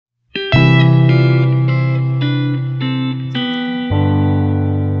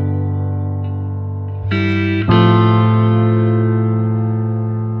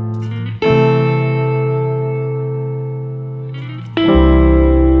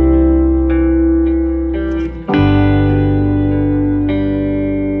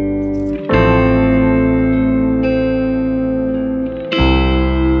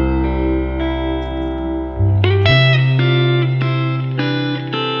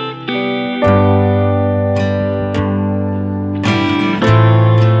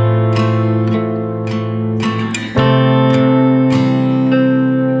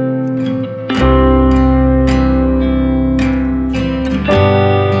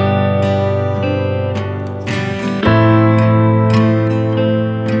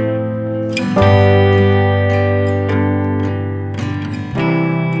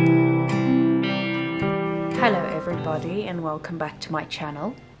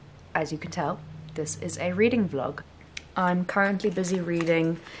channel. As you can tell, this is a reading vlog. I'm currently busy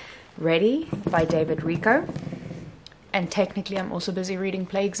reading Ready by Richo, and technically I'm also busy reading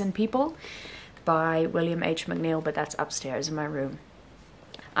Plagues and People by William H. McNeill, but that's upstairs in my room.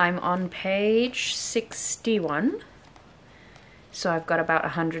 I'm on page 61, so I've got about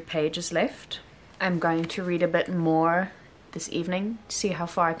 100 pages left. I'm going to read a bit more this evening, see how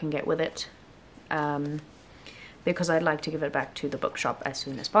far I can get with it, because I'd like to give it back to the bookshop as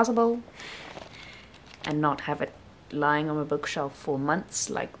soon as possible and not have it lying on my bookshelf for months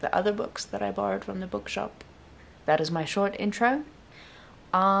like the other books that I borrowed from the bookshop. That is my short intro.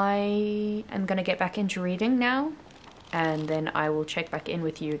 I am going to get back into reading now, and then I will check back in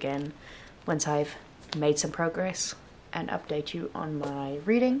with you again once I've made some progress and update you on my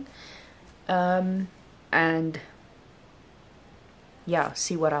reading. And yeah,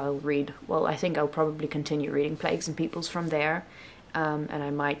 see what I'll read. Well, I think I'll probably continue reading Plagues and Peoples from there, and I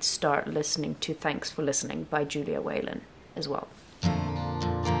might start listening to Thanks for Listening by Whelan as well.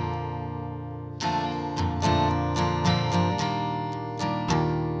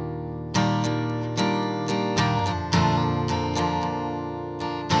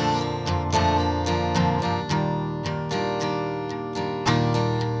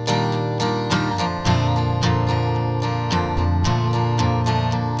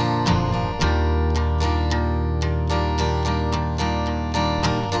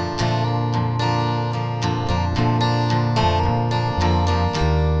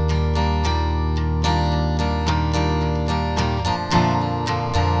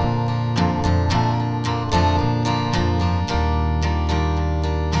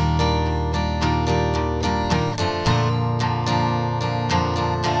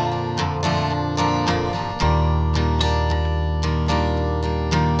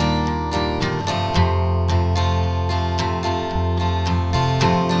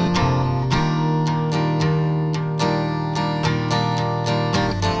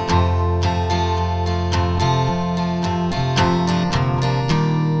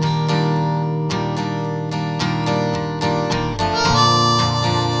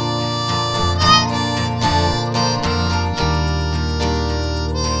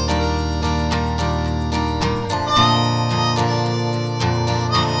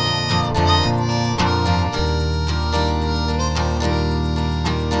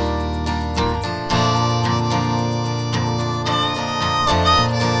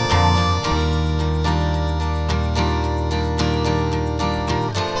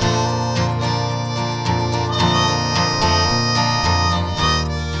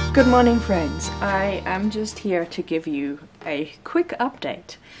 Good morning, friends. I am just here to give you a quick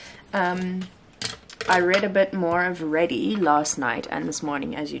update. I read a bit more of Ready last night and this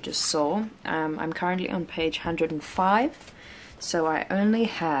morning, as you just saw. I'm currently on page 105, so I only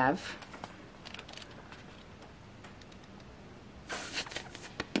have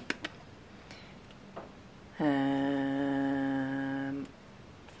a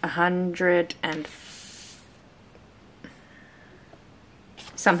 100 and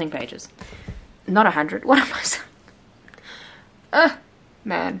something pages. Not 100. What am I saying?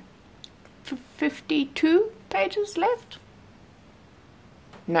 Man. 52 pages left?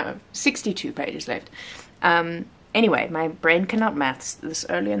 No, 62 pages left. Anyway, my brain cannot maths this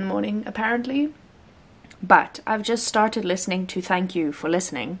early in the morning, apparently. But I've just started listening to Thank You for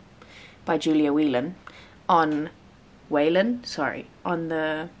Listening by Whelan on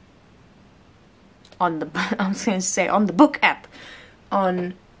the I was going to say on the book app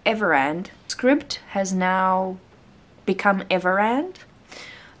on Everand. Scribd has now become Everand.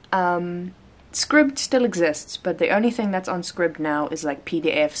 Scribd still exists, but the only thing that's on Scribd now is like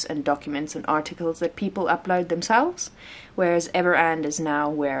PDFs and documents and articles that people upload themselves, whereas Everand is now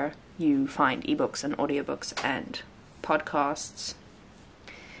where you find ebooks and audiobooks and podcasts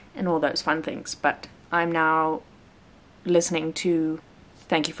and all those fun things. But I'm now listening to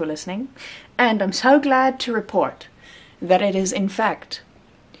Thank You for Listening, and I'm so glad to report that it is in fact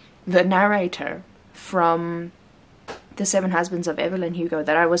the narrator from The Seven Husbands of Evelyn Hugo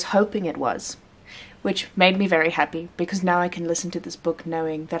that I was hoping it was, which made me very happy, because now I can listen to this book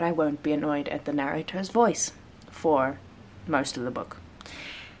knowing that I won't be annoyed at the narrator's voice for most of the book.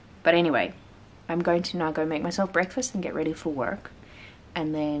 But anyway, I'm going to now go make myself breakfast and get ready for work,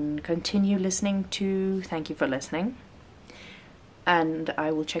 and then continue listening to Thank You for Listening, and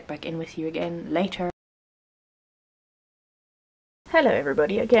I will check back in with you again later. Hello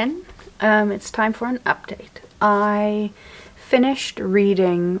everybody again. It's time for an update. I finished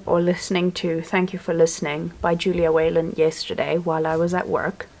reading or listening to Thank You for Listening by Whelan yesterday while I was at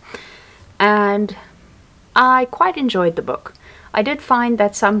work, and I quite enjoyed the book. I did find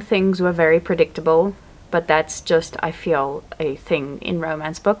that some things were very predictable, but that's just, I feel, a thing in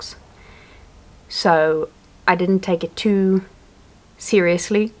romance books. So I didn't take it too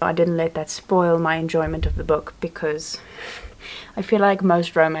seriously. I didn't let that spoil my enjoyment of the book, because I feel like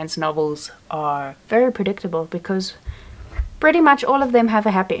most romance novels are very predictable, because pretty much all of them have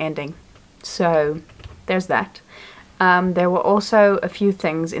a happy ending. So there's that. There were also a few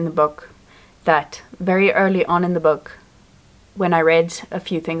things in the book that very early on in the book, when I read a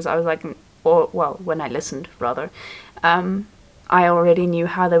few things, I was like, or well, when I listened rather, I already knew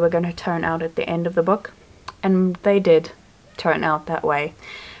how they were going to turn out at the end of the book, and they did turn out that way.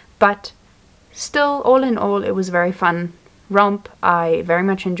 But still, all in all, it was a very fun romp. I very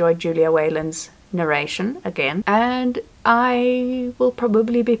much enjoyed Julia Whelan's narration again, and I will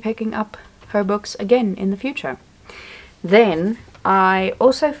probably be picking up her books again in the future. Then I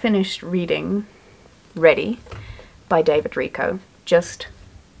also finished reading Ready by David Richo just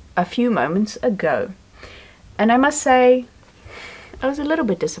a few moments ago, and I must say I was a little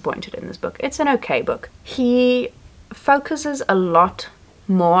bit disappointed in this book. It's an okay book. He focuses a lot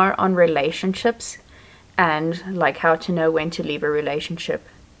more on relationships and like how to know when to leave a relationship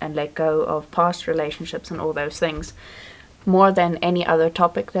and let go of past relationships and all those things, more than any other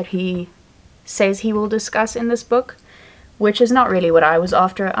topic that he says he will discuss in this book, which is not really what I was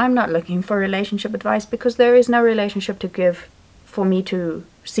after. I'm not looking for relationship advice, because there is no relationship to give for me to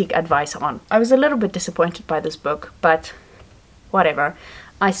seek advice on. I was a little bit disappointed by this book, but whatever.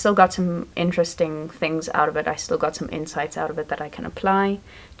 I still got some interesting things out of it. I still got some insights out of it that I can apply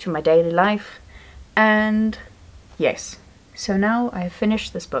to my daily life. And yes, so now I have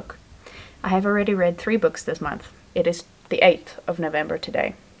finished this book. I have already read 3 books this month. It is the 8th of November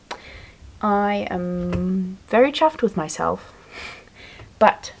today. I am very chuffed with myself.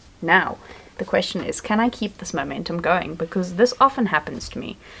 But now the question is, can I keep this momentum going? Because this often happens to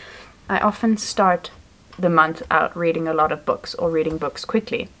me. I often start the month out reading a lot of books, or reading books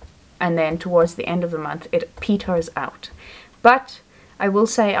quickly, and then towards the end of the month it peters out. But I will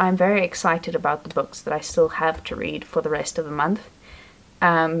say I'm very excited about the books that I still have to read for the rest of the month.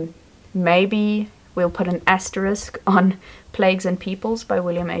 Maybe we'll put an asterisk on Plagues and Peoples by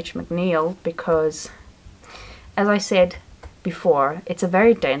William H. McNeill, because, as I said before, it's a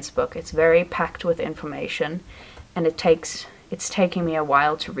very dense book. It's very packed with information, and it's taking me a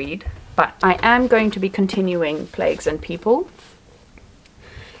while to read. But I am going to be continuing Plagues and People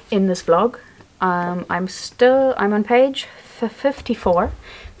in this vlog. I'm on page 54.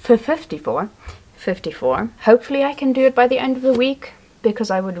 Hopefully I can do it by the end of the week, because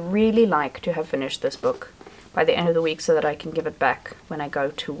I would really like to have finished this book by the end of the week, so that I can give it back when I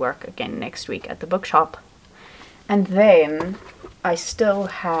go to work again next week at the bookshop. And then I still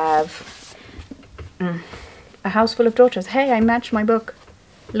have A House Full of Daughters. Hey, I matched my book.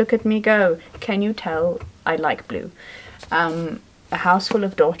 Look at me go. Can you tell I like blue? A House Full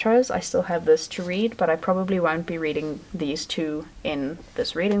of Daughters. I still have this to read, but I probably won't be reading these 2 in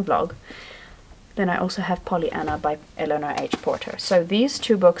this reading vlog. Then I also have Pollyanna by Eleanor H. Porter. So these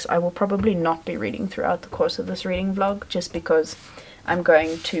 2 books I will probably not be reading throughout the course of this reading vlog, just because I'm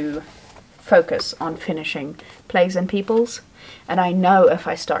going to focus on finishing Plagues and Peoples. And I know if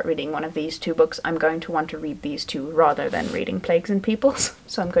I start reading one of these 2 books, I'm going to want to read these 2 rather than reading Plagues and Peoples.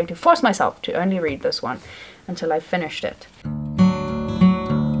 So I'm going to force myself to only read this one until I've finished it.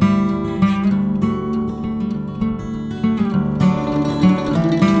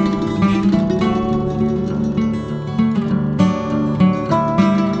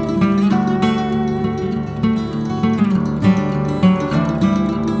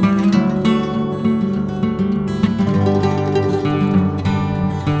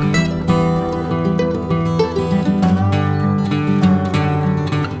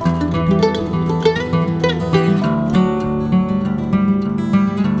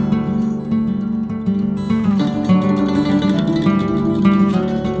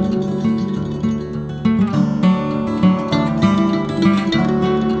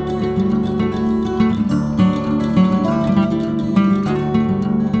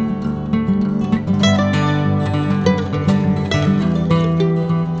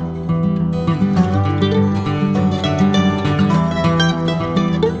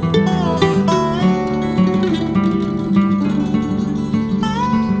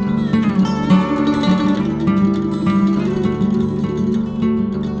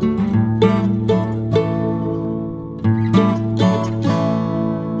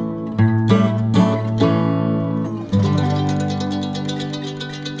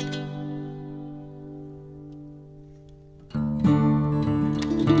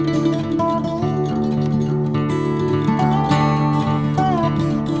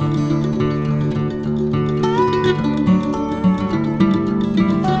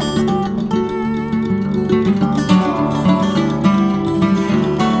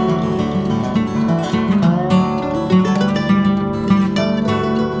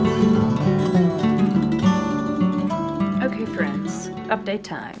 update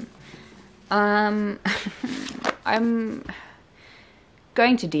time. I'm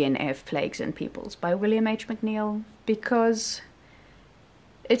going to DNF Plagues and Peoples by William H. McNeill because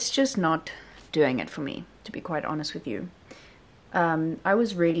it's just not doing it for me, to be quite honest with you. I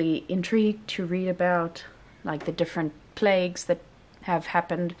was really intrigued to read about like the different plagues that have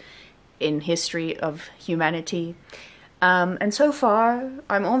happened in history of humanity. And so far,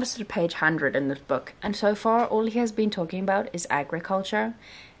 I'm almost at page 100 in this book, and so far all he has been talking about is agriculture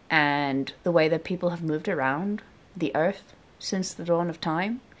and the way that people have moved around the earth since the dawn of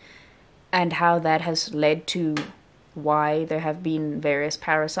time, and how that has led to why there have been various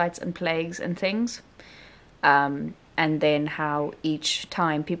parasites and plagues and things. And then how each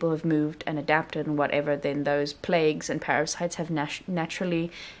time people have moved and adapted and whatever, then those plagues and parasites have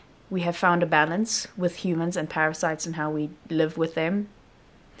naturally, we have found a balance with humans and parasites and how we live with them.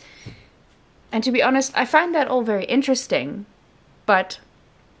 And to be honest, I find that all very interesting, but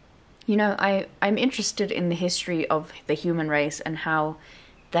you know, I'm interested in the history of the human race and how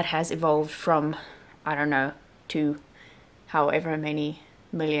that has evolved from, I don't know, to however many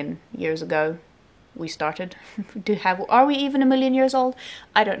million years ago we started to have. Are we even 1,000,000 years old?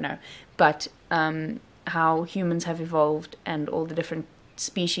 I don't know. But how humans have evolved and all the different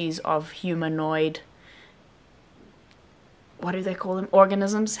species of humanoid, what do they call them,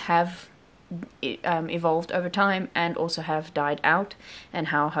 organisms have evolved over time and also have died out, and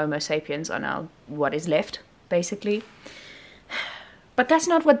how Homo sapiens are now what is left, basically. But that's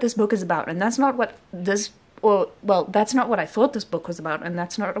not what this book is about, and that's not what this, well, that's not what I thought this book was about, and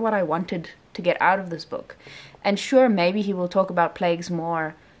that's not what I wanted to get out of this book. And sure, maybe he will talk about plagues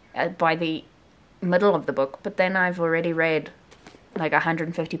more by the middle of the book, but then I've already read like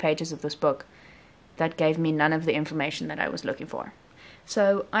 150 pages of this book that gave me none of the information that I was looking for.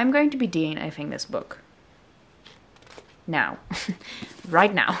 So I'm going to be DNFing this book now,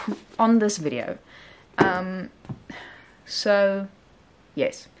 right now, on this video. So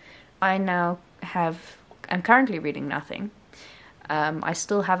yes, I'm currently reading nothing. I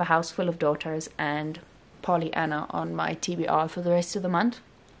still have a house full of daughters and Pollyanna on my TBR for the rest of the month.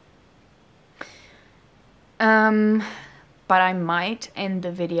 But I might end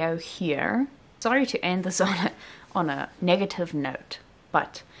the video here. Sorry to end this on a negative note,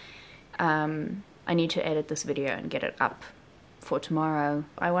 but I need to edit this video and get it up for tomorrow.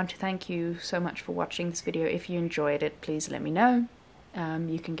 I want to thank you so much for watching this video. If you enjoyed it, please let me know.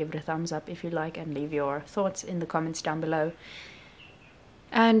 You can give it a thumbs up if you like and leave your thoughts in the comments down below.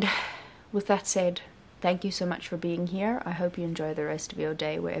 And with that said, thank you so much for being here. I hope you enjoy the rest of your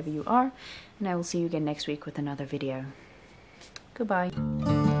day wherever you are, and I will see you again next week with another video.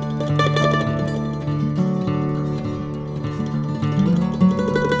 Goodbye.